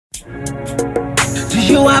Do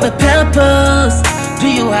you have a purpose? Do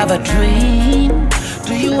you have a dream?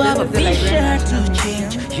 Do you have a vision to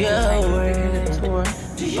change your world? Tour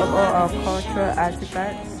of all our cultural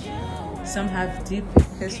artifacts. Some have deep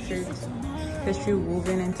history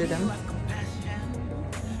woven into them.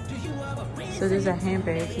 So these are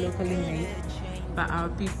handbags locally made by our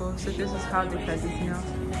people. So this is how the traditional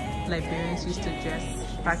Liberians used to dress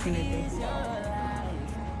back in the day.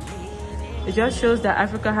 It just shows that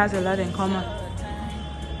Africa has a lot in common.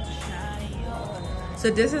 So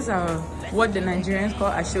this is what the Nigerians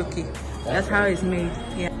call ashoke. That's how it's made.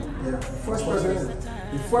 Yeah. The first president,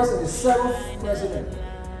 the first and the seventh president.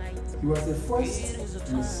 He was the first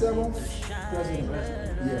and the seventh president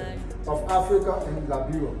of Africa and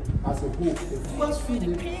Liberia as a whole. The first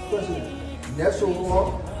female president. Nelson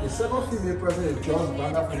Moore, the second female president, John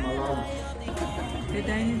Banda from Malawi. The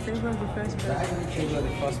dining table of the first president. The dining table of the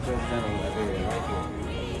first president of Liberia, right here.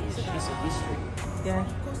 It's a piece of history. Yeah.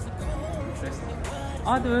 Interesting.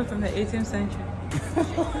 All the way from the 18th century.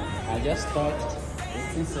 I just thought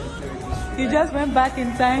 18th century history. You just went back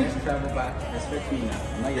in time. Let's travel back. Respect me now.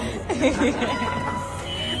 I'm not your mate.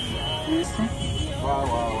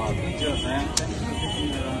 Wow. Good job, man. Thank you for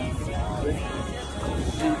taking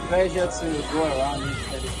It's a pleasure to go around these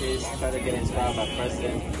dedicates, try to get inspired by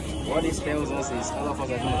President. What this tells us is all of us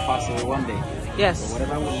are going to pass away one day. Yes. So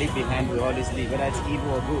whatever we leave behind, we always leave, whether it's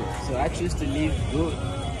evil or good. So I choose to live good.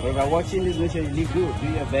 But if you're watching this, make sure you live good. Do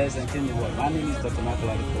your best and change the world. My name is Dr.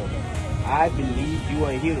 Oladipo. I believe you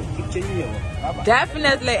are a hero. Keep changing your world. Bye-bye.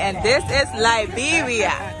 Definitely, and this is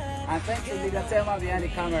Liberia. And thanks to Leader Thelma behind the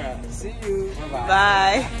camera. See you. Bye-bye.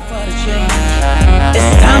 Bye.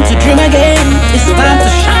 It's time to dream again.